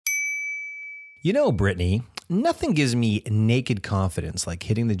You know, Brittany, nothing gives me naked confidence like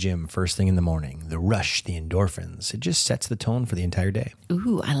hitting the gym first thing in the morning. The rush, the endorphins, it just sets the tone for the entire day.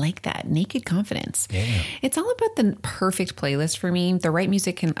 Ooh, I like that. Naked confidence. Yeah. It's all about the perfect playlist for me. The right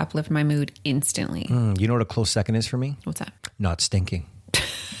music can uplift my mood instantly. You know what a close second is for me? What's that? Not stinking.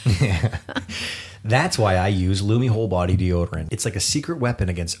 That's why I use Lumi Whole Body Deodorant. It's like a secret weapon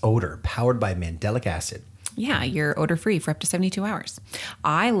against odor powered by mandelic acid. Yeah, you're odor-free for up to 72 hours.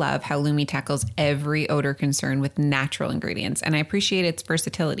 I love how Lumi tackles every odor concern with natural ingredients, and I appreciate its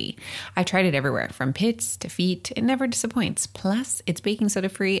versatility. I've tried it everywhere, from pits to feet. It never disappoints. Plus, it's baking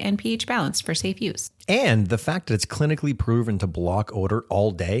soda-free and pH balanced for safe use. And the fact that it's clinically proven to block odor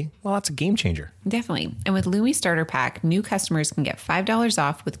all day, well, that's a game changer. Definitely. And with Lumi Starter Pack, new customers can get $5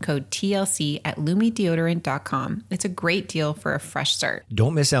 off with code TLC at lumideodorant.com. It's a great deal for a fresh start.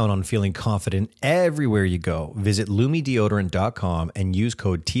 Don't miss out on feeling confident everywhere you go. Visit lumideodorant.com and use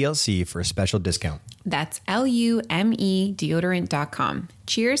code TLC for a special discount. That's LUME deodorant.com.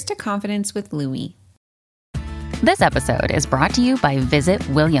 Cheers to confidence with Lumi. This episode is brought to you by Visit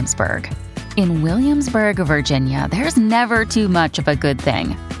Williamsburg. In Williamsburg, Virginia, there's never too much of a good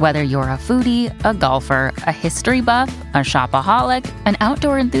thing. Whether you're a foodie, a golfer, a history buff, a shopaholic, an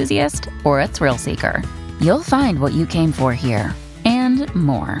outdoor enthusiast, or a thrill seeker, you'll find what you came for here and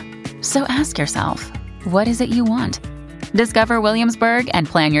more. So ask yourself, what is it you want? Discover Williamsburg and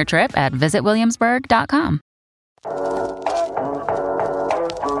plan your trip at visitwilliamsburg.com.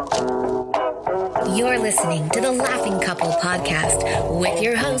 You're listening to the Laughing Couple podcast with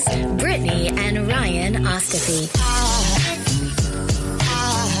your hosts, Brittany and Ryan Ostafy.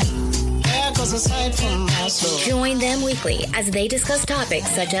 Join them weekly as they discuss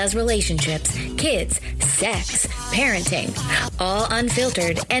topics such as relationships, kids, sex, parenting, all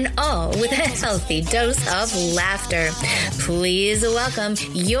unfiltered and all with a healthy dose of laughter. Please welcome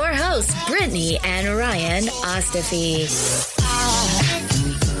your hosts, Brittany and Ryan Ostafy.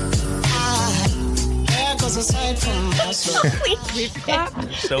 They're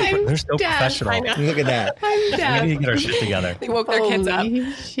so professional. Look at that. I'm dead. We need to get our shit together. They woke their kids up.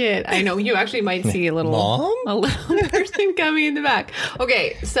 Shit. I know. You actually might see a little person coming in the back.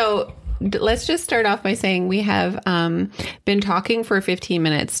 Okay, so let's just start off by saying we have been talking for 15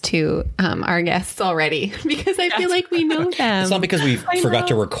 minutes to our guests already because I feel like we know them. It's not because we forgot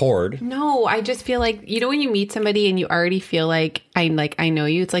to record. No, I just feel like, you know, when you meet somebody and you already feel like I know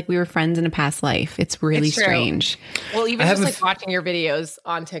you, it's like we were friends in a past life. It's really strange. Well, even just like watching your videos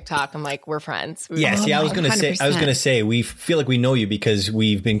on TikTok, I'm like, we're friends. I was going to say we feel like we know you because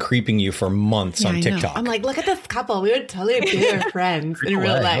we've been creeping you for months on TikTok. I'm like, look at this couple. We would totally be their friends in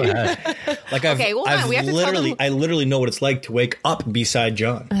real life. Like I literally know what it's like to wake up beside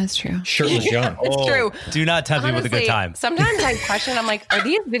John. That's true. Shirtless John. It's true. Do not tempt me with a good time. Sometimes I question, I'm like, are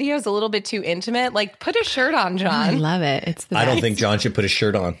these videos a little bit too intimate? Like, put a shirt on, John. I love it. It's the best. I don't think John should put a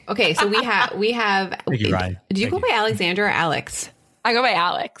shirt on. Okay, so we have Thank you, Ryan. Do you go by Alexandra or Alex? I go by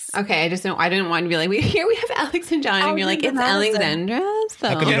Alex. Okay, I didn't want to be like, here we have Alex and John, and you're like, it's Alexandra. So.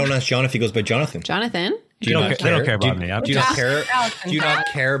 How come you don't ask John if he goes by Jonathan? Jonathan? They don't care about me. Do you not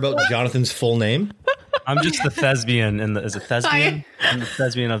care about Jonathan's full name? I'm just the thespian is it thespian? I'm the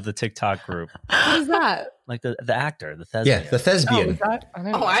thespian of the TikTok group. What is that? Like the actor, the thespian. Yeah, the thespian.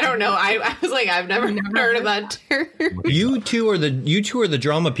 I don't know. I was like, I've never heard of that term. You two are the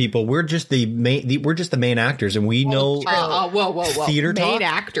drama people. We're just the main actors, and we know. Whoa! Theater main talk?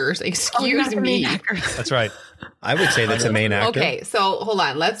 actors. Excuse me. That's right. I would say that's a main actor. Okay, so hold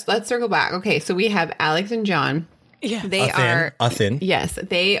on. Let's circle back. Okay, so we have Alex and John. Yeah, they are. Yes,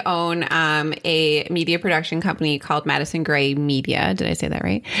 they own a media production company called Madison Gray Media. Did I say that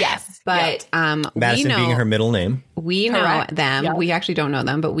right? Yes. But Madison being her middle name. We know them. Yep. We actually don't know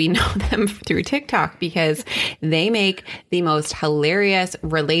them, but we know them through TikTok because they make the most hilarious,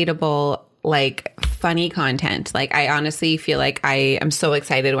 relatable, like funny content. Like I honestly feel like I am so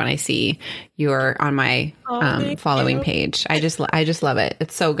excited when I see you're on my following page. I just love it.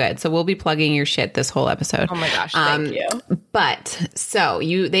 It's so good. So we'll be plugging your shit this whole episode. Oh my gosh, thank you. But so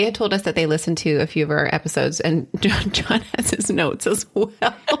they had told us that they listened to a few of our episodes, and John has his notes as well.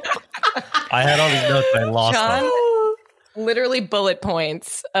 I had all these notes, but I lost them. Literally bullet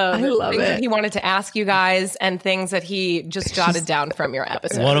points of things that he wanted to ask you guys and things that he just jotted down from your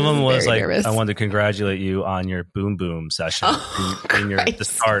episode. One of them was like, nervous. I wanted to congratulate you on your boom boom session the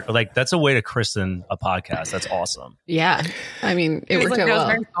start. Like that's a way to christen a podcast. That's awesome. Yeah. I mean, it worked out well. It was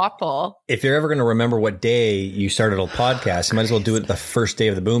very thoughtful. If you're ever going to remember what day you started a podcast, you might as well do it the first day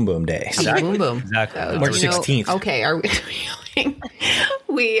of the boom boom day. Exactly. Boom boom. Exactly. March 16th. Okay. Are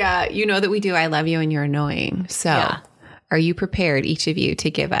we, you know that we do I Love You and You're Annoying. So. Yeah. Are you prepared, each of you, to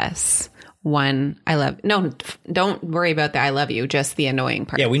give us one I love. No, don't worry about the I love you, just the annoying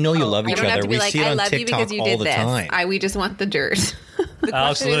part. Yeah, we know you love each I don't have other. to be We like, see it I on love you TikTok because you all did the this. time. We just want the dirt.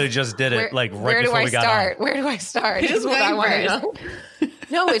 Alex literally just did it like right before we got on. Where do I start? Who's Is what I want to going know.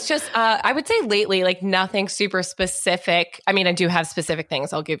 No, it's just, I would say lately, like nothing super specific. I mean, I do have specific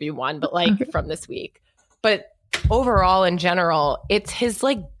things. I'll give you one, but like from this week. But overall, in general, it's his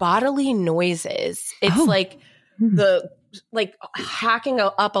like bodily noises. It's like the like hacking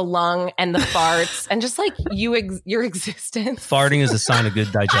up a lung and the farts and just like your existence. Farting is a sign of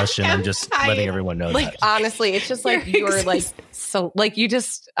good digestion. I'm just letting everyone know like, that. honestly, it's just like you're like, so like you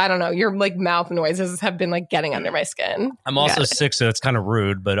just, I don't know, your like mouth noises have been like getting under my skin. I'm also sick, so it's kind of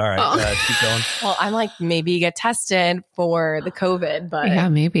rude, but all right, keep going. Well, I'm like, maybe you get tested for the COVID, but Yeah,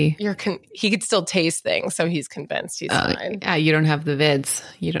 maybe. He could still taste things, so he's convinced he's fine. Yeah, you don't have the vids.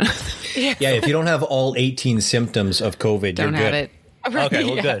 You don't. Yeah, if you don't have all 18 symptoms of COVID, Don't you're have good. it. Okay,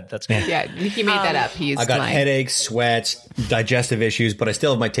 well, good. That's good. Yeah, he made that up. He's I got lying. headaches, sweats, digestive issues, but I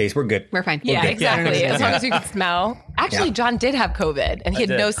still have my taste. We're good. We're fine. Yeah, good. exactly. As long as you can smell. Actually, Yeah. John did have COVID, and he had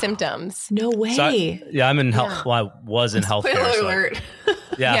did. no symptoms. No way. So I'm in health. Well, I was in healthcare. Spoiler so- alert.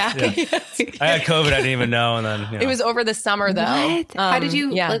 Yeah. I had COVID. I didn't even know, and then It was over the summer, though. What? How did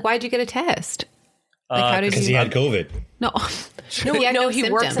you? Yeah. Like, why did you get a test? Like, how did Because you? he had COVID. No, he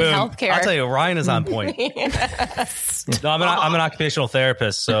works in Boom. healthcare. I'll tell you, Ryan is on point. No, I'm an occupational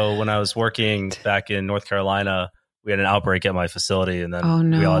therapist. So when I was working back in North Carolina, we had an outbreak at my facility, and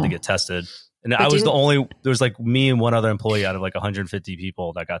then we all had to get tested. And I was the only. There was like me and one other employee out of like 150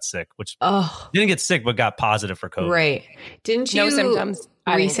 people that got sick, which didn't get sick but got positive for COVID. Right? Didn't you No symptoms.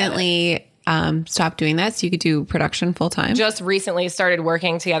 I didn't get recently stop doing that so you could do production full time? Just recently started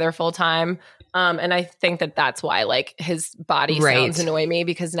working together full time. And I think that that's why like his body sounds annoy me,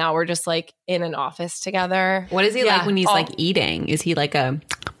 because now we're just like in an office together. What is he like when he's like eating? Is he like a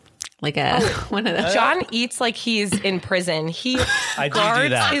one of those? John eats like he's in prison. He I do guards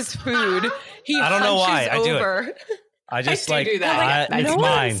that. his food. He I don't know why. hunches I do it. over. I just I do that. it's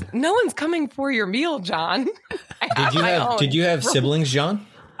mine. No one's coming for your meal, John. Did you have siblings, John?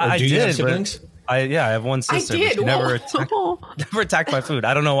 Or I do you did, have siblings? I have one sister. I did. But she never attacked my food.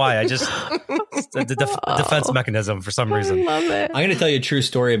 I don't know why. I just it's the defense mechanism for some reason. Love it. I'm going to tell you a true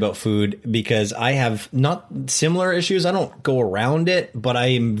story about food because I have not similar issues. I don't go around it, but I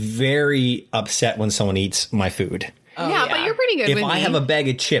am very upset when someone eats my food. But you're pretty good If with I me. have a bag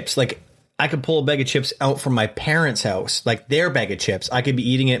of chips, like I could pull a bag of chips out from my parents' house, like their bag of chips. I could be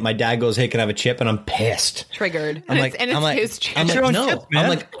eating it. My dad goes, "Hey, can I have a chip?" And I'm pissed. Triggered. I'm like, it's I'm like, his chips. I'm It's your like, own no. chips, man. I'm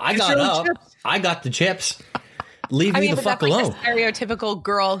like, I It's got your own up. chips. I got the chips. Leave me the but fuck that's alone. like the stereotypical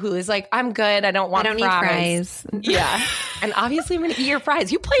girl who is like, I'm good. I don't want I don't fries. need fries. Yeah. And obviously I'm going to eat your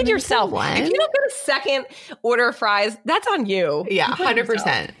fries. You played yourself. What? If you don't get a second order of fries, that's on you. Yeah,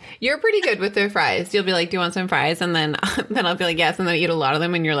 100%. You're pretty good with the fries. You'll be like, "Do you want some fries?" And then I'll be like, "Yes." And then I eat a lot of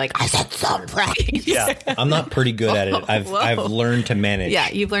them, and you're like, "I said some fries." Yeah. I'm not pretty good at it. I've learned to manage. Yeah,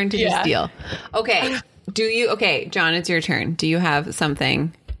 you've learned to just deal. Okay. Okay, John, it's your turn. Do you have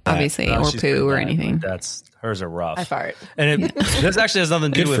something, obviously, No, or she's poo or pretty bad. anything? That's hers are rough. I fart. And this actually has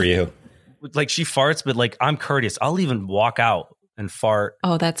nothing to do Good with for you. Like she farts, but like I'm courteous. I'll even walk out and fart.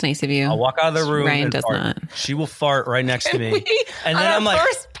 Oh, that's nice of you. I'll walk out of the room. Ryan and does fart. not. She will fart right next to me, and On then our I'm like,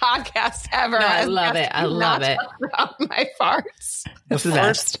 first podcast ever. No, I as love guest, it. I do love not it. talk about my farts. That's the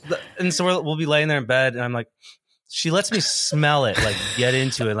best. and so we'll be laying there in bed, and I'm like, she lets me smell it, like get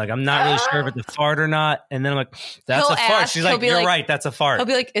into it. Like I'm not really sure if it's a fart or not. And then I'm like, that's He'll a fart. ask, She's he'll like, be you're like- right, that's a fart. He'll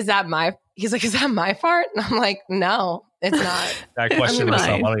be like, he's like, is that my fart? And I'm like, no, it's not. I question myself.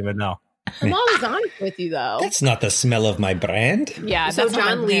 Mine. I don't even know. I'm always honest with you though. That's not the smell of my brand. Yeah. So that's not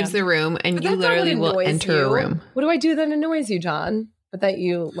John my leaves plan. the room, and But you that's not what literally will annoys enter you. a room. What do I do that annoys you, John? But that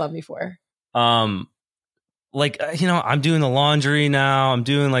you love me for? Like I'm doing the laundry now. I'm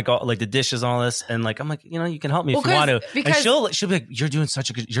doing like all, like the dishes, and all this, and like I'm like, you can help me if you want to. And because- she'll be like, you're doing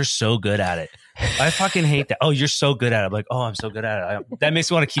you're so good at it. I fucking hate that. Oh, you're so good at it. I'm like, oh, I'm so good at it. That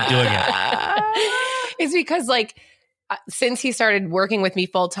makes me want to keep doing it. It's because like since he started working with me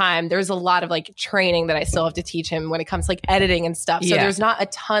full time, there's a lot of like training that I still have to teach him when it comes to like editing and stuff. So Yeah. there's not a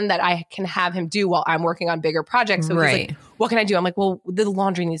ton that I can have him do while I'm working on bigger projects. So he's Right. like, what can I do? I'm like, well, the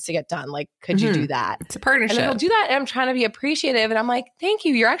laundry needs to get done. Like, could you do that? It's a And partnership. then he'll do that. And I'm trying to be appreciative. And I'm like, thank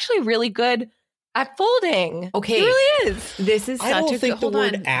you. You're actually really good at folding. Okay. He really is. This is I such don't a think the hold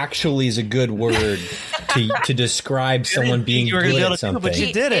word on. actually is a good word to describe someone being You were gonna good be able at to do it, but something.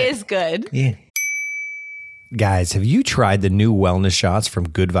 you did it. Is good. Yeah. Guys, have you tried the new wellness shots from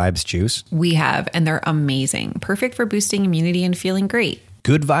Good Vibes Juice? We have, and they're amazing. Perfect for boosting immunity and feeling great.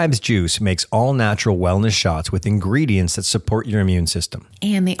 Good Vibes Juice makes all-natural wellness shots with ingredients that support your immune system.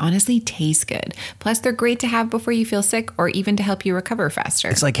 And they honestly taste good. Plus, they're great to have before you feel sick or even to help you recover faster.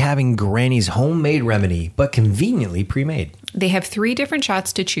 It's like having Granny's homemade remedy, but conveniently pre-made. They have 3 different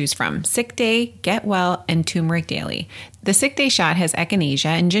shots to choose from: Sick Day, Get Well, and Turmeric Daily. The Sick Day shot has echinacea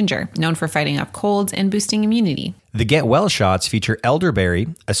and ginger, known for fighting off colds and boosting immunity. The Get Well shots feature elderberry,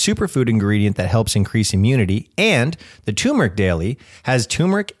 a superfood ingredient that helps increase immunity, and the Turmeric Daily has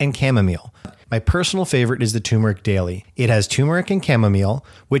turmeric and chamomile. My personal favorite is the Turmeric Daily. It has turmeric and chamomile,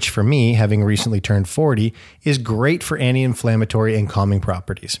 which for me, having recently turned 40, is great for anti-inflammatory and calming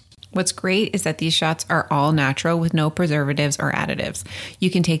properties. What's great is that these shots are all natural with no preservatives or additives.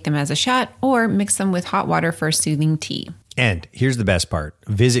 You can take them as a shot or mix them with hot water for a soothing tea. And here's the best part.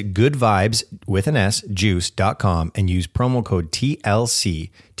 Visit goodvibes with an S, juice.com and use promo code TLC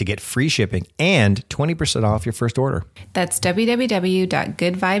to get free shipping and 20% off your first order. That's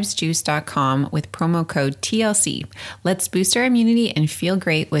www.goodvibesjuice.com with promo code TLC. Let's boost our immunity and feel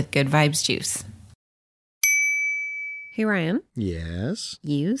great with Good Vibes Juice. Hey, Ryan. Yes?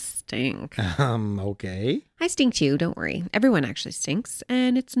 You stink. Okay. I stink too, don't worry. Everyone actually stinks,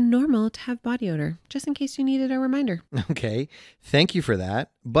 and it's normal to have body odor, just in case you needed a reminder. Okay. Thank you for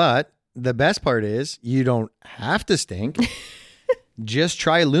that. But the best part is you don't have to stink. Just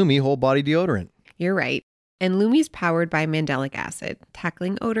try Lumi Whole Body Deodorant. You're right. And Lumi's powered by mandelic acid,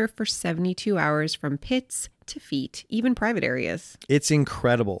 tackling odor for 72 hours from pits to feet, even private areas. It's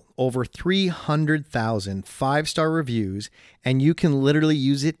incredible. Over 300,000 5-star reviews, and you can literally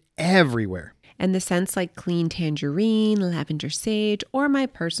use it everywhere. And the scents like clean tangerine, lavender sage, or my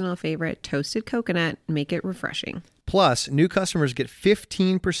personal favorite, toasted coconut, make it refreshing. Plus, new customers get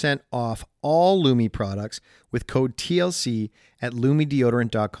 15% off all Lumi products with code TLC at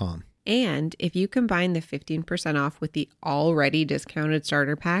lumideodorant.com. And if you combine the 15% off with the already discounted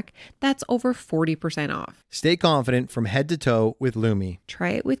starter pack, that's over 40% off. Stay confident from head to toe with Lumi. Try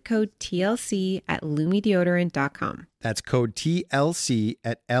it with code TLC at lumideodorant.com. That's code TLC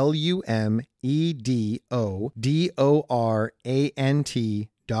at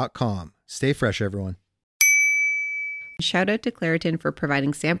LUMEDODORANT.com. Stay fresh, everyone. Shout out to Claritin for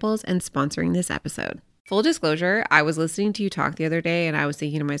providing samples and sponsoring this episode. Full disclosure, I was listening to you talk the other day and I was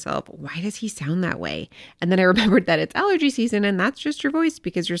thinking to myself, why does he sound that way? And then I remembered that it's allergy season and that's just your voice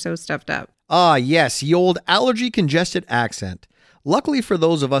because you're so stuffed up. Ah, yes, the old allergy congested accent. Luckily for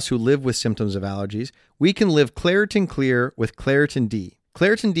those of us who live with symptoms of allergies, we can live Claritin Clear with Claritin D.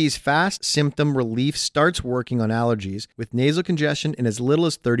 Claritin D's fast symptom relief starts working on allergies with nasal congestion in as little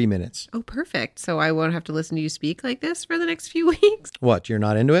as 30 minutes. Oh, perfect. So I won't have to listen to you speak like this for the next few weeks. What, you're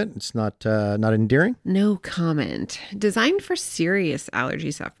not into it? It's not endearing? No comment. Designed for serious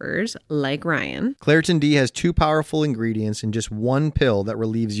allergy sufferers like Ryan. Claritin D has 2 powerful ingredients in just 1 pill that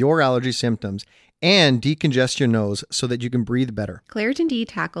relieves your allergy symptoms and decongest your nose so that you can breathe better. Claritin D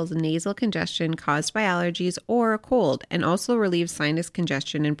tackles nasal congestion caused by allergies or a cold and also relieves sinus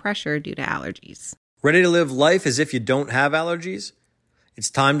congestion and pressure due to allergies. Ready to live life as if you don't have allergies? It's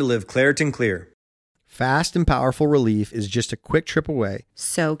time to live Claritin Clear. Fast and powerful relief is just a quick trip away.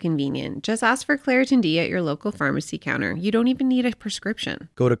 So convenient. Just ask for Claritin D at your local pharmacy counter. You don't even need a prescription.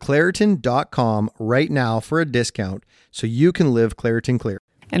 Go to Claritin.com right now for a discount so you can live Claritin Clear.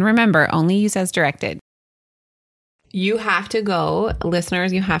 And remember, only use as directed. You have to go,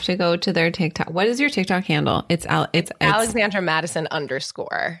 listeners, you have to go to their TikTok. What is your TikTok handle? It's Alexandra Madison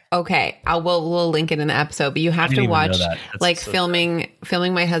 _ Okay. We'll link it in the episode, but you have to watch like so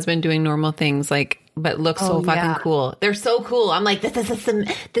filming my husband doing normal things, like, but looks so fucking cool. They're so cool. I'm like, this is a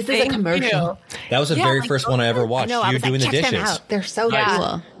commercial. That was the very first one I ever watched. You doing the dishes. They're so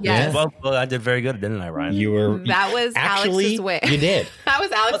cool. Yes. Well, I did very good, didn't I, Ryan? You were. That was actually, Alex's way. You did. That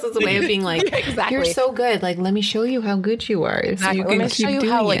was Alex's way of being like, exactly. You're so good. Like, let me show you how good you are. Exactly. So you let me can show keep you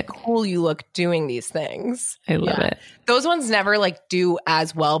how doing cool you look doing these things. I love it. Those ones never do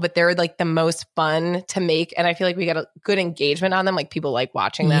as well, but they're the most fun to make. And I feel like we get a good engagement on them. Like people like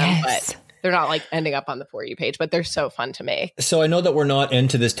watching them, but they're not ending up on the For You page, but they're so fun to make. So I know that we're not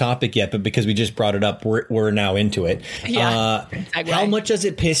into this topic yet, but because we just brought it up, we're now into it. Yeah. How much does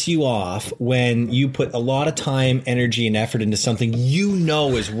it piss you off when you put a lot of time, energy, and effort into something you know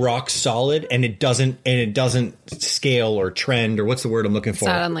is rock solid and it doesn't scale or trend, or what's the word I'm looking for? It's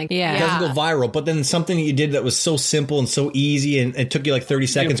not unlike, It doesn't go viral, but then something that you did that was so simple and so easy and it took you 30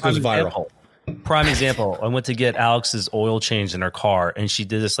 seconds goes viral. Prime example, I went to get Alex's oil changed in her car, and she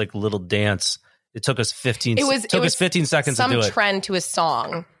did this little dance. It took us 15 seconds to do it. Some trend to a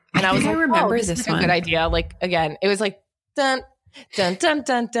song. And I was like, remember this is one. a good idea. Again, it was dun, dun, dun,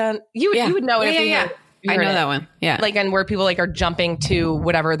 dun, dun. You would know it if you heard. I know that one. Yeah. Like, and where people like are jumping to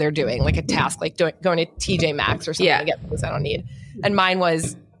whatever they're doing, like a task, like going to TJ Maxx or something to get things I don't need. And mine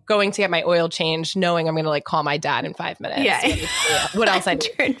was going to get my oil changed, knowing I'm going to like call my dad in 5 minutes. Yeah. What else I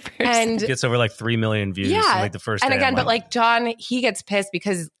need? And it gets over like 3 million views in like the first day. And again, but like John, he gets pissed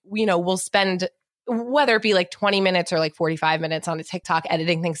because, we'll spend, whether it be like 20 minutes or like 45 minutes on a TikTok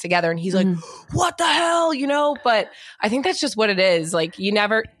editing things together. And he's like, what the hell, But I think that's just what it is. Like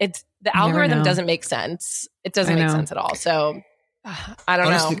the algorithm doesn't make sense. It doesn't make sense at all. So I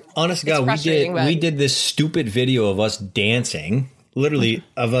don't know. Honest to God, we did this stupid video of us dancing. Literally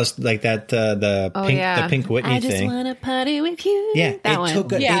of us like that the pink Whitney thing. I just want to party with you. Yeah,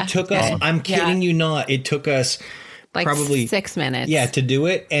 it took us. I'm kidding you not. It took us like probably 6 minutes. Yeah, to do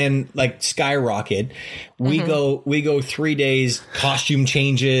it and like skyrocket. We go 3 days, costume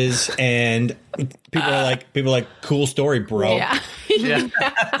changes, and people are like, cool story, bro. Yeah.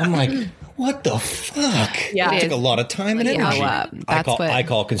 I'm like, what the fuck? Yeah, it took a lot of time and energy. I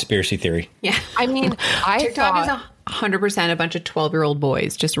call conspiracy theory. Yeah, I mean, TikTok is 100% a bunch of 12-year-old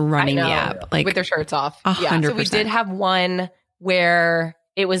boys just running the app, like with their shirts off. 100%. Yeah, so we did have one where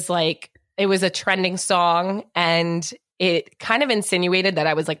it was a trending song, and it kind of insinuated that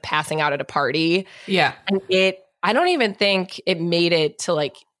I was like passing out at a party. Yeah, and I don't even think it made it to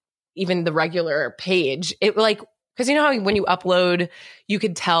like even the regular page. It like. Because you know how when you upload, you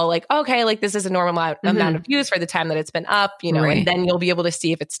could tell like, okay, like this is a normal amount of views for the time that it's been up, right. And then you'll be able to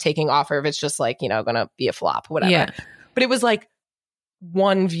see if it's taking off or if it's just like, going to be a flop, whatever. Yeah. But it was like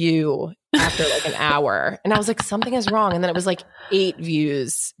 1 view after like an hour. And I was like, something is wrong. And then it was like 8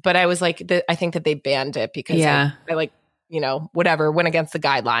 views. But I was like, I think that they banned it because I like, whatever, went against the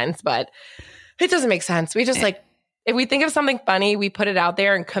guidelines. But it doesn't make sense. We just like, if we think of something funny, we put it out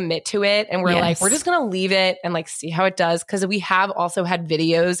there and commit to it. And we're like, we're just going to leave it and like see how it does. Because we have also had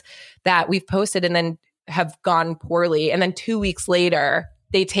videos that we've posted and then have gone poorly. And then 2 weeks later,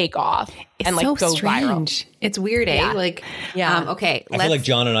 they take off and like go viral. It's weird, eh? Yeah. Like, okay. I feel like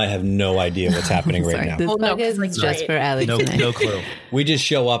John and I have no idea what's happening right now. This is just for Alex. No clue. We just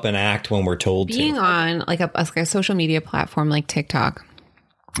show up and act when we're told to. Being on like a social media platform like TikTok,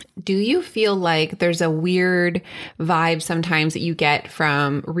 do you feel like there's a weird vibe sometimes that you get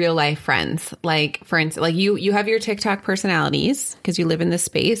from real life friends? Like, for instance, like you have your TikTok personalities because you live in this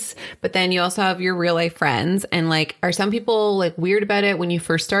space, but then you also have your real life friends. And like, are some people like weird about it when you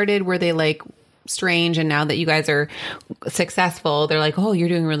first started? Were they like strange? And now that you guys are successful, they're like, oh, you're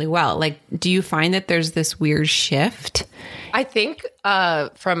doing really well. Like, do you find that there's this weird shift? I think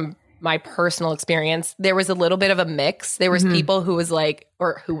from my personal experience, there was a little bit of a mix. There was people who was like,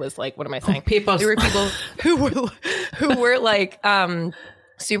 what am I saying? There were people who were like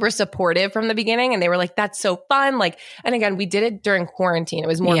super supportive from the beginning, and they were like, that's so fun. Like, and again, we did it during quarantine. It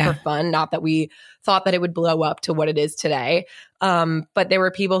was more for fun, not that we thought that it would blow up to what it is today. But there were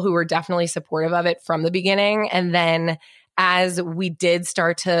people who were definitely supportive of it from the beginning. And then as we did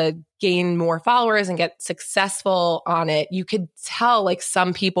start to gain more followers and get successful on it, you could tell like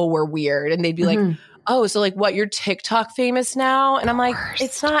some people were weird and they'd be like, oh, so like what, you're TikTok famous now? And I'm like,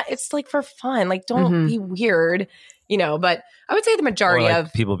 it's not, it's like for fun. Like, don't be weird, but I would say the majority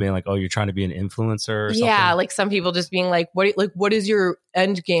of people being like, oh, you're trying to be an influencer or something. Yeah. Like some people just being like, what is your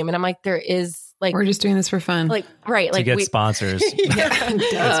end game? And I'm like, there is like, we're just doing this for fun. Like, right. Like to get sponsors. Get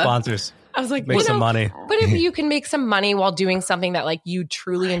sponsors. I was like, make some money. But if you can make some money while doing something that like you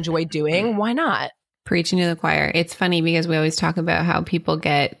truly enjoy doing, why not? Preaching to the choir. It's funny because we always talk about how people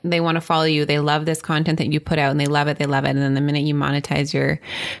they want to follow you. They love this content that you put out and they love it. And then the minute you monetize your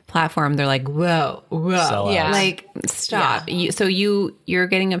platform, they're like, whoa. Yeah. Like, stop. Yeah. You're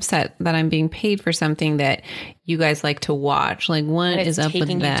getting upset that I'm being paid for something that you guys like to watch. Like, what is up with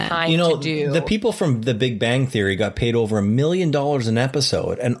that? The people from The Big Bang Theory got paid over $1 million an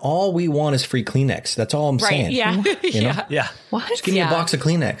episode, and all we want is free Kleenex. That's all I'm saying. Yeah. Yeah. What? Just give me a box of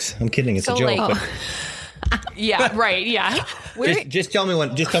Kleenex. I'm kidding. It's a joke. Like, yeah. Right. Yeah. Just tell me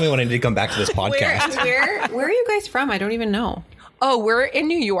when. Just tell me when I need to come back to this podcast. Where are you guys from? I don't even know. Oh, we're in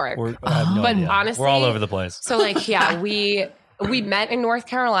New York. I have no idea. Honestly, we're all over the place. So like, we met in North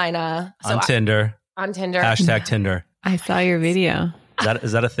Carolina on Tinder. Hashtag Tinder. I saw your video.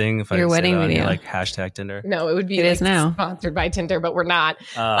 Is that a thing? If your wedding video, like hashtag Tinder. No, it would be. It is now sponsored by Tinder, but we're not.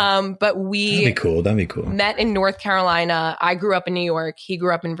 But we that'd be cool. Met in North Carolina. I grew up in New York. He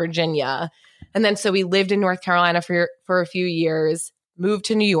grew up in Virginia, and then so we lived in North Carolina for a few years. Moved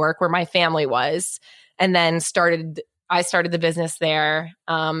to New York, where my family was, and then I started the business there.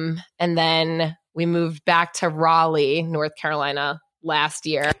 And then we moved back to Raleigh, North Carolina last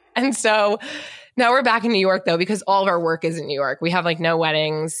year. And so Now we're back in New York though, because all of our work is in New York. We have like no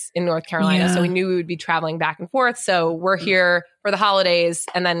weddings in North Carolina. So we knew we would be traveling back and forth. So we're here for the holidays.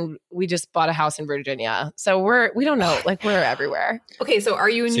 And then we just bought a house in Virginia. So we don't know, like we're everywhere. Okay. So are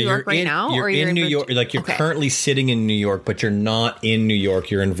you in New York right now? You're in New York. Like you're currently sitting in New York, but you're not in New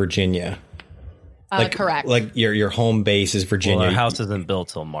York. You're in Virginia. Correct. Like your home base is Virginia. Well, our house isn't built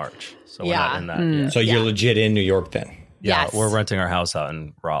till March. So we're not in that yet. So you're legit in New York then? Yeah, yes. We're renting our house out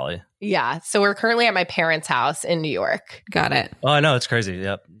in Raleigh. Yeah. So we're currently at my parents' house in New York. Got it. Oh, I know. It's crazy.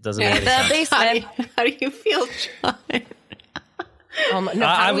 Yep. Doesn't make any sense. How do you feel, John?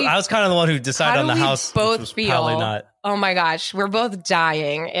 I was kind of the one who decided on the house. Both feel. Probably not. Oh my gosh. We're both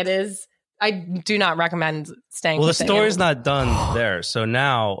dying. It is. I do not recommend staying. Well, the story's not done there. So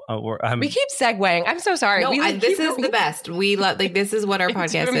now we keep segueing. I'm so sorry. No, this is the best. We love, like, this is what our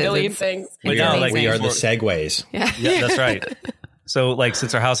podcast is. A million things. We are the segues. Yeah, that's right. So like,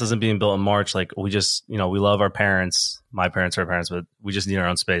 since our house isn't being built in March, like we just, we love our parents, my parents, our parents, but we just need our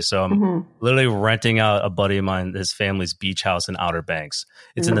own space. So I'm literally renting out a buddy of mine, his family's beach house in Outer Banks.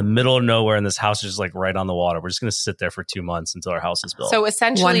 It's in the middle of nowhere, and this house is just like right on the water. We're just going to sit there for 2 months until our house is built. So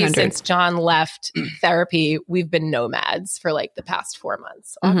essentially, 100. since John left therapy, we've been nomads for like the past 4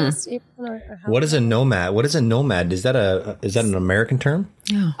 months. What is a nomad? What is a nomad? Is that an American term?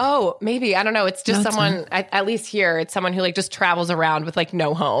 No. Oh, maybe. I don't know. It's just someone, at least here, it's someone who like just travels around with like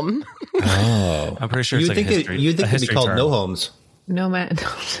no home. Oh, I'm pretty sure it's you'd think it'd be called no homes. Nomads.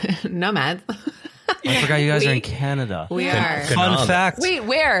 I forgot you guys are in Canada. We are. Fun fact. Wait,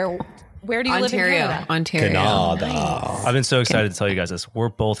 where do you live in Canada? Ontario. Canada. I've been so excited to tell you guys this. We're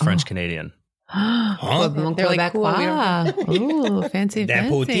both French Canadian. They're like, cool, Ooh, fancy.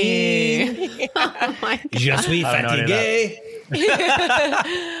 Oh my God. Je suis fatigué.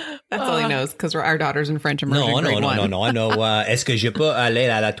 That's all he knows, because our daughter's in French immersion. No. I know. Est-ce que je peux aller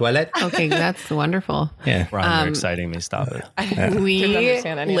à la toilette? Okay, that's wonderful. Yeah, Ron, you're exciting me. Stop it. We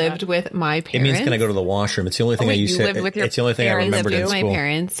lived with my parents. It means can I go to the washroom? It's the only thing I used to. It's the only thing I remembered in school. My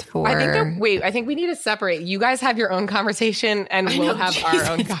parents for. I think we need to separate. You guys have your own conversation, and we'll have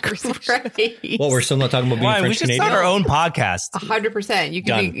our own conversation. Well, we're still not talking about being French we should Canadian. start our own podcast. 100%.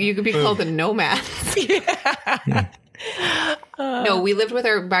 You could be called the nomads. No, we lived with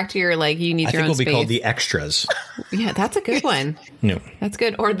our, back to your, like, you need your own space. I think we'll be called the extras. Yeah, that's a good one. No. That's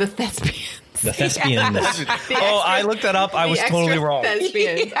good. Or the thespians. The thespians. I looked that up. I was totally wrong.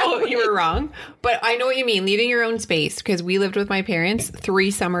 Thespians. Oh, you were wrong. But I know what you mean. Needing your own space, because we lived with my parents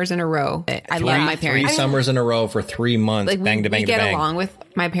 3 summers in a row. I love my parents. 3 summers in a row for 3 months. Like, bang to bang to bang. We get along with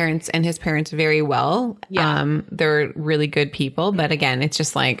my parents and his parents very well. Yeah. They're really good people. But again, it's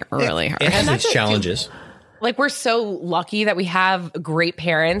just like really hard. It has its challenges. Like, we're so lucky that we have great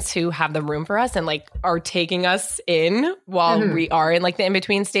parents who have the room for us and like are taking us in while we are in like the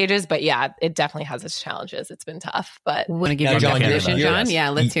in-between stages. But yeah, it definitely has its challenges. It's been tough, but want to give you a definition, John? Yeah,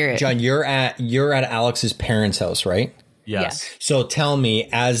 let's hear it. John, you're at Alex's parents' house, right? Yes. So tell me,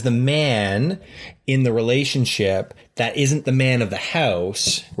 as the man in the relationship that isn't the man of the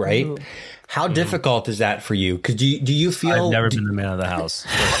house, right? Ooh. How difficult is that for you? Because do you feel... I've never been the man of the house,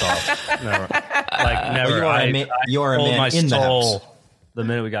 first off. Never. Like, never. Well, you are a man in the house. The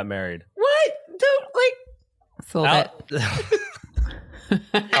minute we got married. What? Don't,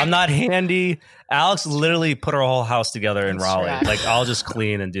 I'm not handy. Alex literally put our whole house together in Raleigh. Right. Like, I'll just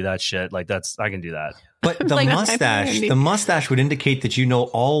clean and do that shit. Like, I can do that. But the mustache would indicate that you know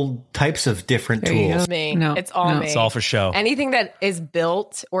all types of different tools. Me. No, it's all me. It's all for show. Anything that is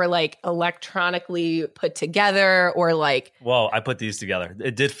built or like electronically put together or like. Whoa, I put these together.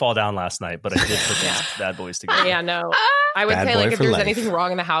 It did fall down last night, but I did put these bad boys together. Yeah, no. I would say like if there's anything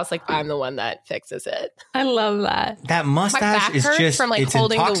wrong in the house, like I'm the one that fixes it. I love that. That mustache is just from, like, it's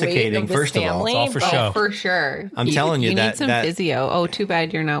intoxicating. First of all, it's all for show. For sure. I'm telling you you that need some physio. Oh, too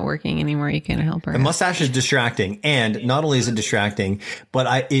bad you're not working anymore. You can't help her. The mustache is distracting, and not only is it distracting,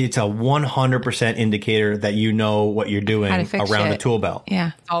 but it's a 100% indicator that you know what you're doing around the tool belt.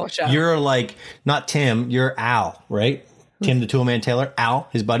 Yeah. Oh, show. You're like not Tim. You're Al, right? Tim the Toolman Taylor. Al,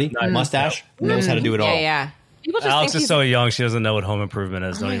 his buddy, mustache, knows how to do it all. Yeah. Alex is so young; she doesn't know what home improvement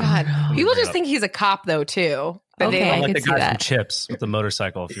is. Oh my God. People just think he's a cop, though, too. But okay, I like the guy from Chips with the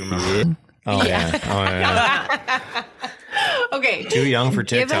motorcycle, if you remember. Oh yeah. Okay. Too young for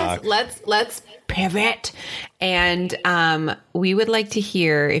TikTok. Let's pivot, and we would like to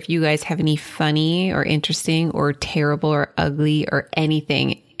hear if you guys have any funny or interesting or terrible or ugly or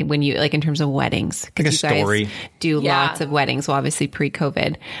anything when you like in terms of weddings. Like a story. Do lots of weddings. Well, obviously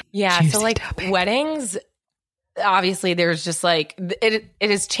pre-COVID. Yeah. So like weddings. obviously there's just like, it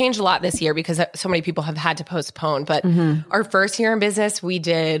has changed a lot this year because so many people have had to postpone. But our first year in business, we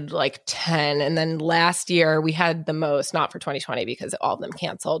did like 10. And then last year we had the most, not for 2020 because all of them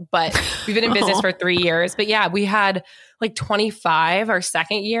canceled, but we've been in business for 3 years. But yeah, we had like 25 our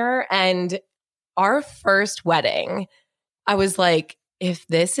second year. And our first wedding, I was like, if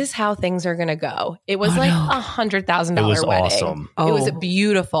this is how things are going to go, it was $100,000 wedding. Awesome. It was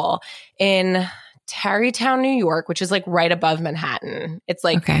beautiful in Tarrytown, New York, which is like right above Manhattan. It's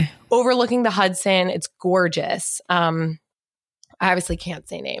like overlooking the Hudson. It's gorgeous. I obviously can't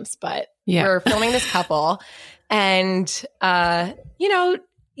say names, but we're filming this couple. And,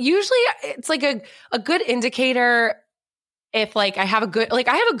 usually it's like a good indicator if like I have a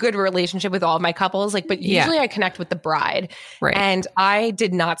good relationship with all of my couples, like, but usually I connect with the bride. Right. And I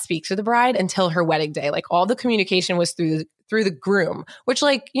did not speak to the bride until her wedding day. Like all the communication was through the groom, which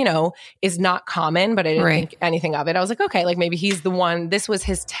like, is not common, but I didn't think anything of it. I was like, okay, like maybe he's the one, this was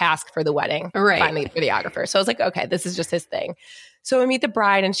his task for the wedding. Right. Finally, the videographer. So I was like, okay, this is just his thing. So I meet the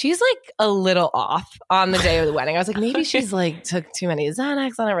bride and she's like a little off on the day of the wedding. I was like, maybe she's like took too many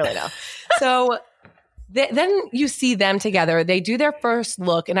Xanax. I don't really know. So then you see them together. They do their first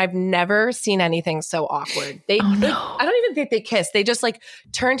look, and I've never seen anything so awkward. I don't even think they kiss. They just like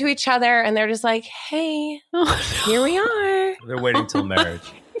turn to each other, and they're just like, "Hey, here we are." They're waiting till marriage.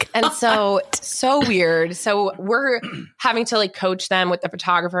 And so weird. So we're having to like coach them with the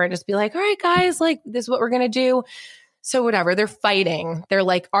photographer and just be like, "All right, guys, like this is what we're gonna do." So whatever, they're fighting. They're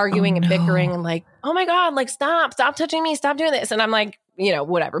like arguing and bickering and like, "Oh my God, like stop touching me, stop doing this." And I'm like,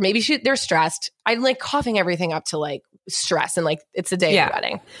 whatever. Maybe they're stressed. I'm like coughing everything up to like stress and like it's the day of the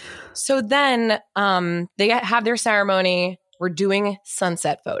wedding. So then they have their ceremony. We're doing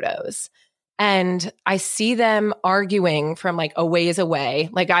sunset photos. And I see them arguing from like a ways away.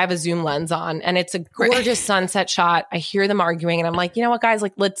 Like I have a zoom lens on and it's a gorgeous sunset shot. I hear them arguing and I'm like, you know what, guys,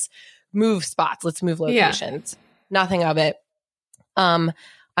 like let's move spots. Let's move locations. Nothing of it. I'm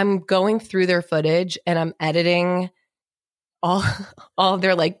going through their footage and I'm editing all of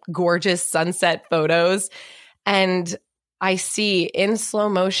their like gorgeous sunset photos. And I see in slow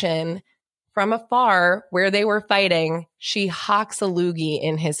motion from afar where they were fighting, she hawks a loogie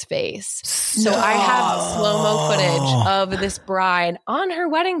in his face. So I have slow-mo footage of this bride on her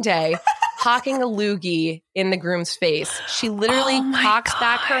wedding day hawking a loogie in the groom's face. She literally cocks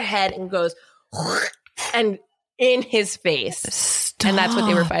back her head and goes and in his face. Stop. And that's what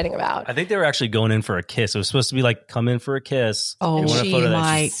they were fighting about. I think they were actually going in for a kiss. It was supposed to be like, come in for a kiss. Oh,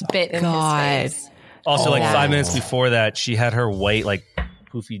 my spit in his face. Also, like 5 minutes before that, she had her white, like,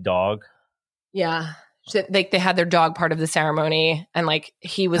 poofy dog. Yeah. They had their dog part of the ceremony. And, like,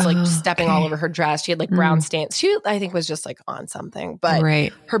 he was, like, stepping all over her dress. She had, like, brown stains. She, I think, was just, like, on something. But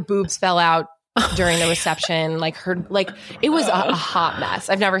her boobs fell out during the reception. It was a hot mess.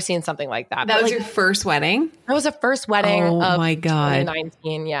 I've never seen something like that. That was your first wedding? That was the first wedding of my God.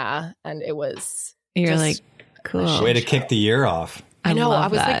 2019, yeah. And it was You're like, cool. Way to kick the year off. I know. I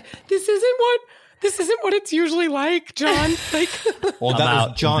was like, this isn't what it's usually like, John. Like, well,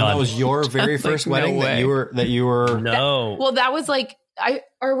 that was your very first wedding that you were. No. That was like,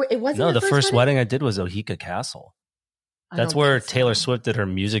 it wasn't. No, the first wedding I did was Oheka Castle. That's where Taylor Swift did her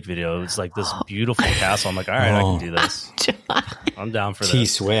music video. It was like this beautiful castle. I'm like, all right, I can do this. I'm down for this. T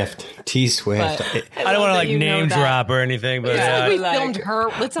Swift. I don't want to like name drop or anything, but we filmed her.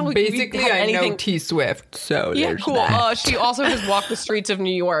 Basically, I know T Swift, so yeah, cool. She also has walked the streets of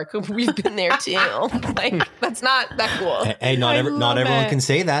New York. We've been there too. Like, that's not that cool. Hey, not everyone can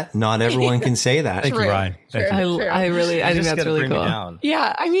say that. Not everyone can say that. Thank you, Ryan. I think that's really cool.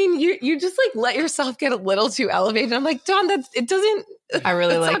 Yeah, I mean, you just like let yourself get a little too elevated. I'm like, Don, it doesn't. I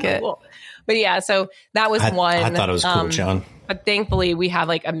really like it. Cool. But yeah, so that was one. I thought it was cool, John. But thankfully, we have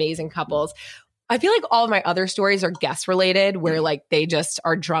like amazing couples. I feel like all of my other stories are guest related, where like they just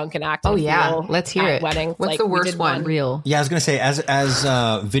are drunk and acting. Oh yeah, let's hear it. Weddings. What's the worst one? Real. Yeah, I was gonna say, as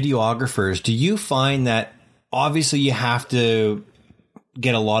videographers, do you find that obviously you have to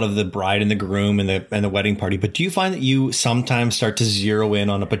get a lot of the bride and the groom and the wedding party, but do you find that you sometimes start to zero in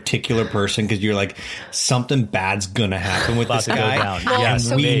on a particular person because you're like, something bad's gonna happen with this guy,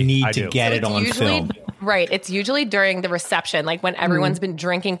 and we need to get it on film? Right. It's usually during the reception, like when everyone's been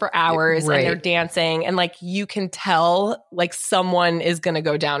drinking for hours and they're dancing, and like you can tell like someone is going to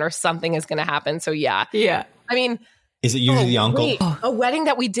go down or something is going to happen. So yeah. I mean, is it usually the uncle? A wedding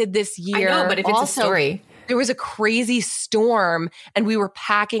that we did this year. I know, but if it's also, a story. There was a crazy storm and we were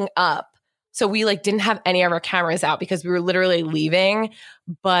packing up So we like didn't have any of our cameras out because we were literally leaving,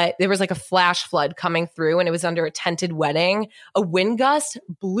 but there was like a flash flood coming through and it was under a tented wedding. A wind gust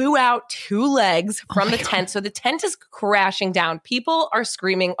blew out 2 legs from the tent. So the tent is crashing down. People are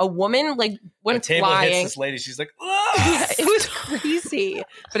screaming. A woman like went the table flying. hits this lady. She's like, yeah, it was crazy.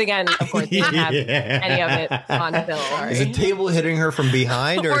 But again, of course, we didn't have any of it on film. Is the table hitting her from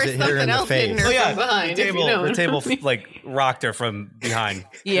behind or is it hitting her in the face? Oh yeah, behind, the table like rocked her from behind.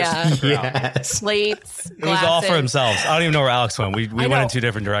 Yeah. Yes. Plates, It was all for themselves. I don't even know where Alex went. We went in 2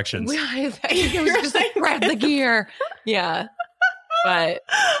 different directions. I think it was just like grab the gear. Yeah. But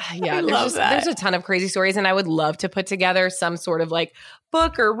yeah, there's a ton of crazy stories, and I would love to put together some sort of like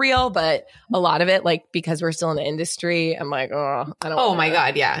book or reel, but a lot of it, like because we're still in the industry, I'm like, I don't. Oh my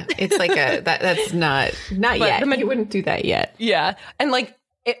god, yeah, it's like that's not yet. You wouldn't do that yet. Yeah, and like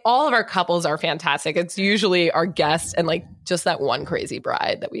all of our couples are fantastic. It's usually our guests and like just that one crazy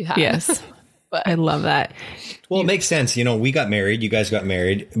bride that we have. Yes. But I love that. Well, it makes sense. You know, we got married. You guys got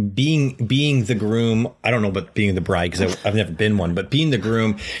married. Being the groom, I don't know about being the bride because I've never been one, but being the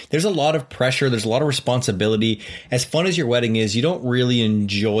groom, there's a lot of pressure. There's a lot of responsibility. As fun as your wedding is, you don't really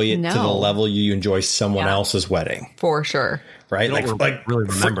enjoy it to the level you enjoy someone else's wedding. For sure. Right? You don't like really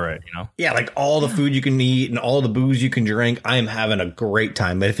remember it, you know? Yeah, like all the food you can eat and all the booze you can drink. I am having a great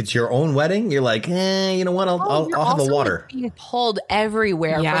time. But if it's your own wedding, you're like, you know what? I'll have a water. Like being pulled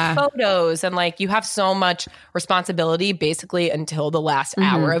everywhere for photos, and like you have so much responsibility basically until the last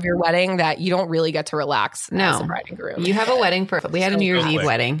hour of your wedding that you don't really get to relax as a bride and groom. You have a wedding we had a New Year's Eve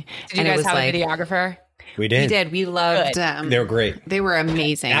wedding. Did you guys have a videographer? We did. We did. We loved they were great. They were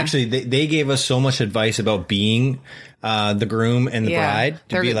amazing. Actually, they gave us so much advice about being the groom and the bride.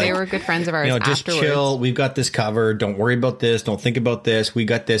 They were good friends of ours. You know, just chill. We've got this covered. Don't worry about this. Don't think about this. We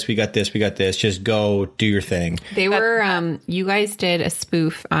got this. We got this. We got this. Just go do your thing. They were. You guys did a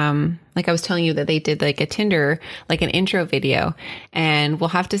spoof. Like I was telling you that they did like a Tinder, like an intro video, and we'll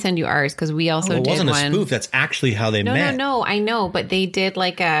have to send you ours because we also did one. It wasn't a spoof. That's actually how they met. No, I know, but they did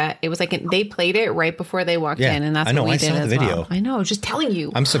like it was like they played it right before they walked in, and that's what we did as well. I know, just telling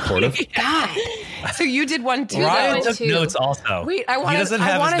you. I'm supportive. God. So you did one too. Ryan took notes also. Wait, he doesn't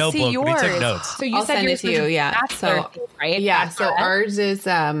have his notebook, but he took notes. So you said yours to you, yeah. So right? Yeah. So ours is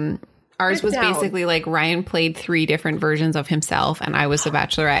Ours was basically like Ryan played 3 different versions of himself and I was the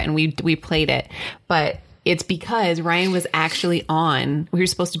Bachelorette, and we played it. But it's because Ryan was actually on. We were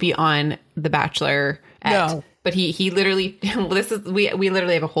supposed to be on The Bachelorette. No. But he literally, we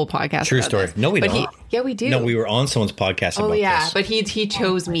literally have a whole podcast. True story. This. No, we don't. Yeah, we do. No, we were on someone's podcast about this. But he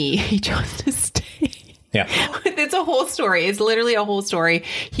chose me. He chose to stay. Yeah. It's a whole story. It's literally a whole story.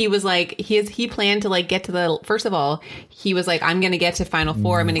 He was like, he planned to like get to first of all, he was like, I'm going to get to Final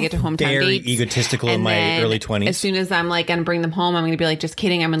Four. I'm going to get to hometown Very dates. egotistical in my early 20s. As soon as I'm like going to bring them home, I'm going to be like, just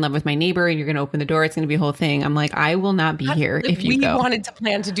kidding. I'm in love with my neighbor and you're going to open the door. It's going to be a whole thing. I'm like, I will not be here if you go. We wanted to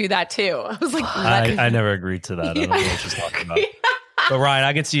plan to do that too. I was like, I never agreed to that. I don't know what she's talking about. But Ryan,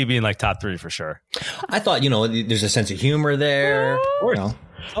 I could see you being like top 3 for sure. I thought, there's a sense of humor there.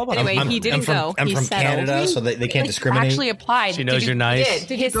 Anyway, he didn't go. I'm from Canada, so they can't discriminate. Actually applied. She knows you're nice.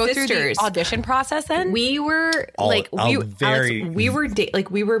 Did you go through the audition process then? We were we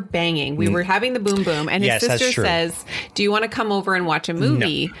were banging. We were having the boom boom, and his sister says, "Do you want to come over and watch a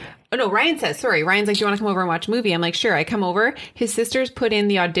movie?" No. Oh, no, Ryan says, sorry. Ryan's like, do you want to come over and watch a movie? I'm like, sure. I come over. His sisters put in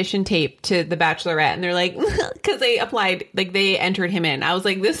the audition tape to The Bachelorette, and they're like, because they applied, like they entered him in. I was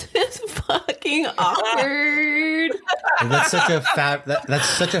like, this is fucking awkward. That's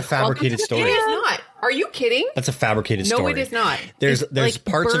such a fabricated story. It is not. Are you kidding? That's a fabricated story. No, it is not. There's like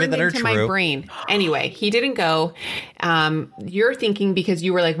parts of it that are true. My brain. Anyway, he didn't go. You're thinking because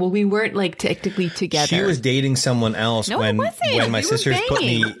you were like, well, we weren't like technically together. She was dating someone else when my sisters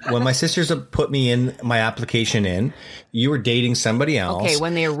put me in my application in. You were dating somebody else. Okay,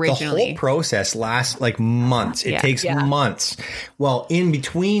 when they originally. The whole process lasts like months. It takes months. Well, in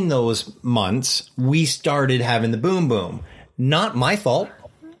between those months, we started having the boom boom. Not my fault.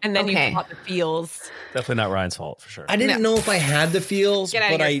 And then you caught the feels. Definitely not Ryan's fault for sure. I didn't know if I had the feels,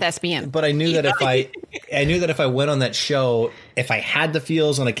 but I knew that if I went on that show, if I had the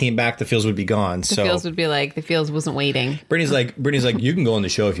feels and I came back, the feels would be gone. The feels would be like the feels wasn't waiting. Brittany's like, you can go on the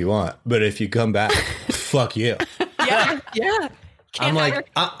show if you want, but if you come back, fuck you. Yeah. I'm like,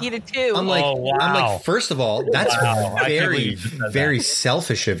 eat it too. I'm like, oh, wow. I'm like, first of all, that's very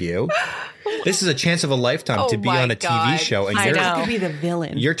selfish of you. This is a chance of a lifetime to be on a TV show, and you could be the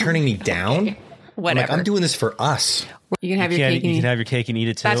villain. You're turning me down. Whatever. I'm doing this for us. You can have your cake. You can have your cake and eat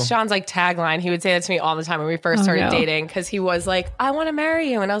it too. That's Sean's like tagline. He would say that to me all the time when we first started dating, because he was like, "I want to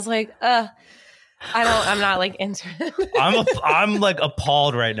marry you," and I was like, I'm not like into it. I'm like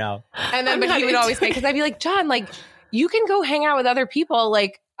appalled right now. And then, but he would always say, because I'd be like, John, like, you can go hang out with other people.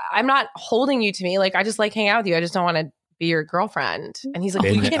 Like, I'm not holding you to me. Like, I just like hang out with you. I just don't want to be your girlfriend. And he's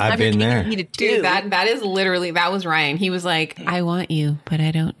like, you can't have your cake and eat it too. Dude, that is literally, that was Ryan. He was like, I want you, but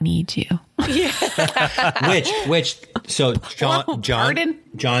I don't need you. Yeah. So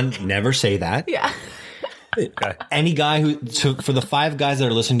John, never say that. Yeah. Okay. Any guy so for the 5 guys that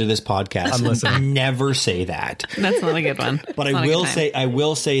are listening to this podcast, I'm listening. Never say that. That's not a good one. But I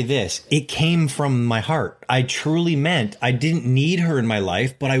will say this. It came from my heart. I truly meant I didn't need her in my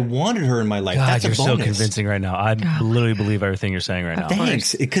life, but I wanted her in my life. God, that's you're a bonus. so convincing right now. I literally believe everything you're saying right now.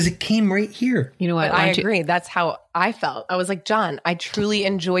 Thanks. Because it came right here. You know what? I agree. That's how I felt. I was like, John, I truly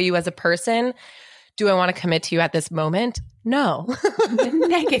enjoy you as a person. Do I want to commit to you at this moment? No.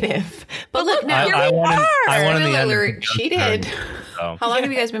 Negative. But look, now I wanted the alert. She did. So. How long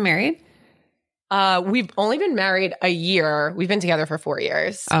have you guys been married? We've only been married a year. We've been together for 4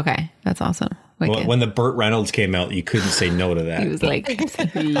 years. Okay. That's awesome. When the Burt Reynolds came out, you couldn't say no to that. He was like,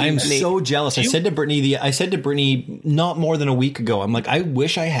 I'm so jealous. I said to Brittany not more than a week ago, I'm like, I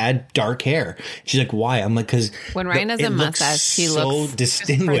wish I had dark hair. She's like, why? I'm like, because when Ryan has a mustache, he looks so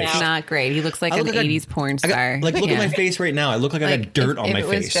distinguished. Not great. He looks like an 80s porn star. Look at my face right now. I look like I got dirt on my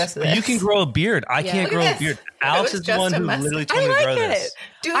face. You can grow a beard. I can't grow a beard. Alex is the one who literally told me to grow this.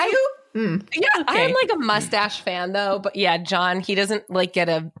 Do you? Yeah, okay. I'm like a mustache fan though. But yeah, John, he doesn't like get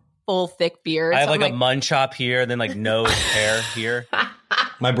a full thick beard. I have like a mun chop here, and then like nose hair here.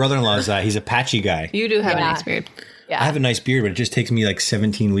 My brother-in-law is that. He's a patchy guy. You do have a nice beard. Yeah. I have a nice beard, but it just takes me like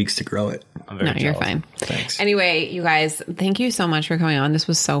 17 weeks to grow it. You're fine. Thanks. Anyway, you guys, thank you so much for coming on. This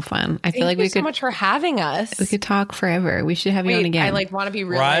was so fun. I feel like we could so much for having us. We could talk forever. We should have you on again. I like want to be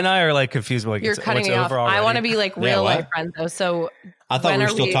real. Ryan and I are like confused. Like, you're cutting me off. I want to be like real life friends though. So I thought we were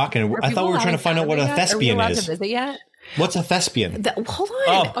still talking. I thought we were trying to find out what a thespian is. To visit yet? What's a thespian? Hold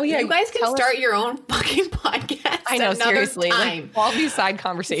on. Oh yeah, you guys can start your own fucking podcast. I know, seriously. Like, all these side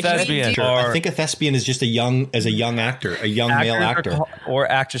conversations. Thespian. I think a thespian is just a young actor, a young male actor. Or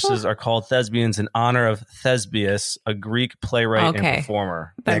actresses are called thespians in honor of Thesbius, a Greek playwright and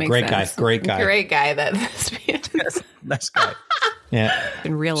performer. That makes great sense. guy. Great guy. That thespian. Nice guy. Yeah.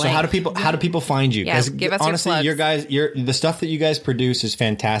 In real life. So how do people find you? Yeah, give us honestly, your plugs. The stuff that you guys produce is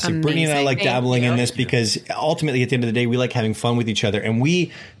fantastic. Amazing. Brittany and I like dabbling in this because ultimately at the end of the day we like having fun with each other, and we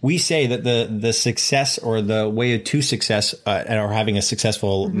say that the success or the way to success or having a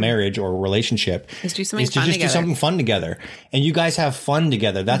successful marriage or relationship is do something fun together. And you guys have fun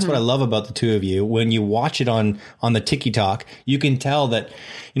together. That's what I love about the two of you. When you watch it on the TikTok, you can tell that,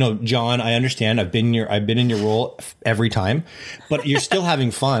 John, I understand. I've been in your role every time, but you're still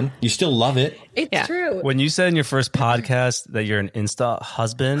having fun. You still love it. It's true. When you said in your first podcast that you're an Insta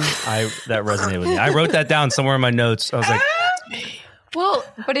husband, that resonated with me. I wrote that down somewhere in my notes. I was like, that's me. Well,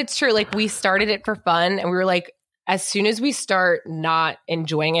 but it's true. Like, we started it for fun, and we were like, as soon as we start not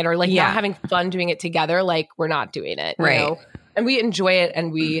enjoying it or like not having fun doing it together, like, we're not doing it. Right. You know? And we enjoy it,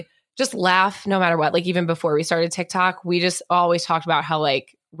 and we just laugh no matter what. Like, even before we started TikTok, we just always talked about how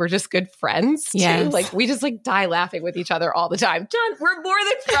like we're just good friends too. Yes. Like, we just like die laughing with each other all the time. John, we're more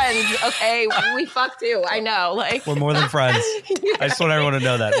than friends. Okay. We fuck too. I know. Like, we're more than friends. Yeah. I just want everyone to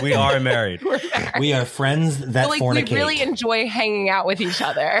know that we are married. We are friends that fornicate. We really enjoy hanging out with each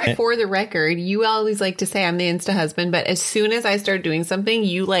other. For the record, you always like to say I'm the Insta husband, but as soon as I start doing something,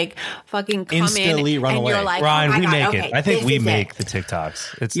 you like fucking come instantly in run and away. You're like, Ryan, we make okay, it. I think we make the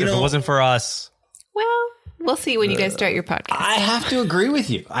TikToks. If it wasn't for us. Well, we'll see when you guys start your podcast. I have to agree with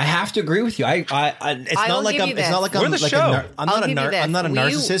you. It's not like I'm not a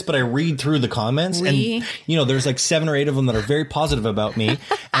narcissist, but I read through the comments and there's like 7 or 8 of them that are very positive about me,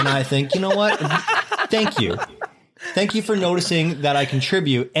 and I think, you know what? Thank you. Thank you for noticing that I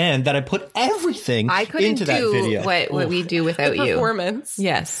contribute and that I put everything into that video. What we do without you. Performance.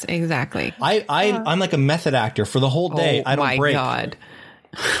 Yes, exactly. I'm like a method actor for the whole day. I don't break. God.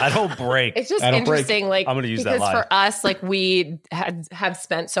 I don't break. It's just interesting, like, I'm going to use that because line. for us, like, we have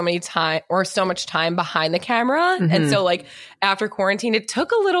spent so much time behind the camera, and so like after quarantine, it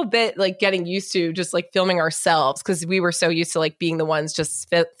took a little bit like getting used to just like filming ourselves because we were so used to like being the ones just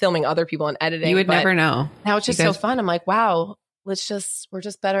filming other people and editing. You would never know. Now it's just so fun. I'm like, wow. We're just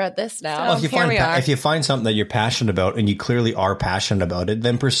better at this now. Well, if you find something that you're passionate about and you clearly are passionate about it,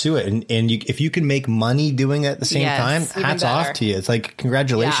 then pursue it. And if you can make money doing it at the same time, hats off to you. It's like,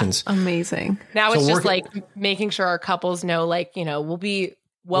 congratulations. Yeah. Amazing. Now it's just like making sure our couples know, like, we'll be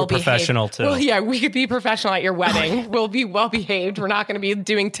well behaved. Professional too. Well, yeah, we could be professional at your wedding. We'll be well behaved. We're not going to be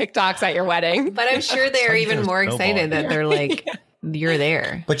doing TikToks at your wedding. But I'm sure they're even more excited that they're like, you're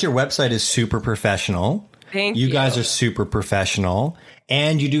there. But your website is super professional. Thank you. You guys are super professional,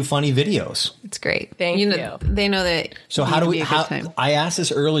 and you do funny videos. It's great. Thank you. They know that. So how do we? I asked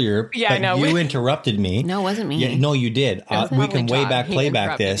this earlier, but you interrupted me. No, it wasn't me. Yeah, no, you did. We can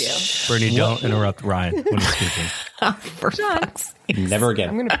playback this. Bernie, don't interrupt Ryan when he's speaking. For fuck's sake. Never again.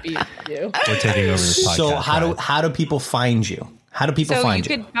 I'm going to beat you. We're taking over this podcast. So how do people find you? How do people find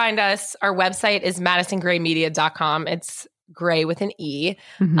you? You could find us. Our website is madisongraymedia.com. It's Gray with an E.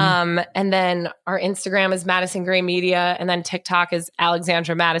 Mm-hmm. And then our Instagram is Madison Gray Media. And then TikTok is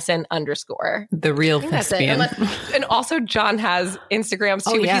Alexandra Madison _. The real thespian. And also John has Instagrams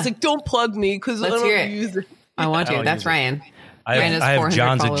too. He's like, don't plug me because I don't use it. I want to. That's Ryan. I have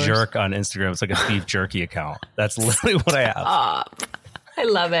John's followers. A jerk on Instagram. It's like a Steve Jerky account. That's literally what I have. I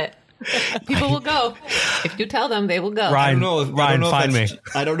love it. People will go. If you tell them, they will go. Ryan, find me.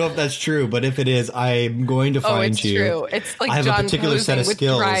 I don't know if that's true, but if it is, I'm going to find you. True. It's like I have John a particular set of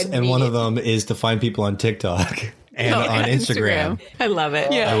skills, and one of them is to find people on TikTok and on Instagram. I love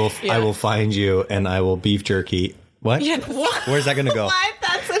it. Yeah. I will find you, and I will beef jerky. What? Yeah. What? Where's that going to go? What?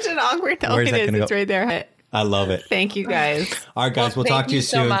 That's such an awkward tone. Where's that it is. Go? It's right there. I love it. Thank you, guys. All right, guys. We'll talk to you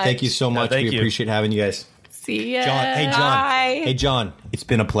soon. Thank you so much. We appreciate having you guys. See ya. John. Hey, John. Bye. Hey, John. It's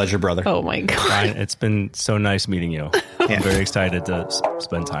been a pleasure, brother. Oh, my God. Ryan, it's been so nice meeting you. I'm very excited to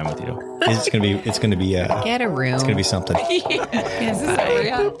spend time with you. It's gonna be get a room. It's gonna be something.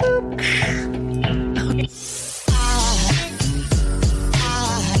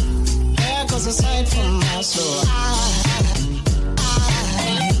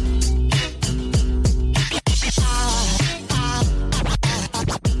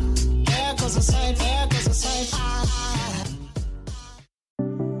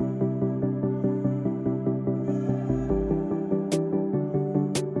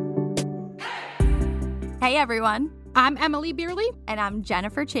 Hey everyone, I'm Emily Beerley. And I'm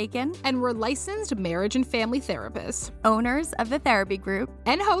Jennifer Chaikin. And we're licensed marriage and family therapists, owners of the therapy group,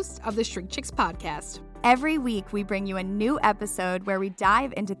 and hosts of the Shrink Chicks podcast. Every week we bring you a new episode where we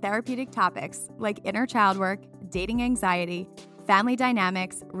dive into therapeutic topics like inner child work, dating anxiety, family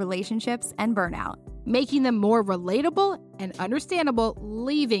dynamics, relationships, and burnout. Making them more relatable and understandable,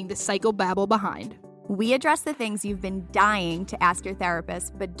 leaving the psychobabble behind. We address the things you've been dying to ask your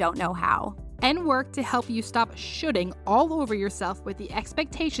therapist but don't know how. And work to help you stop shooting all over yourself with the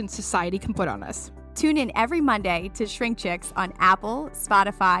expectations society can put on us. Tune in every Monday to Shrink Chicks on Apple,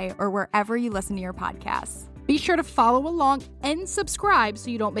 Spotify, or wherever you listen to your podcasts. Be sure to follow along and subscribe so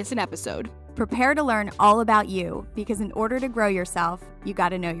you don't miss an episode. Prepare to learn all about you, because in order to grow yourself, you got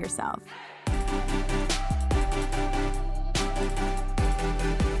to know yourself.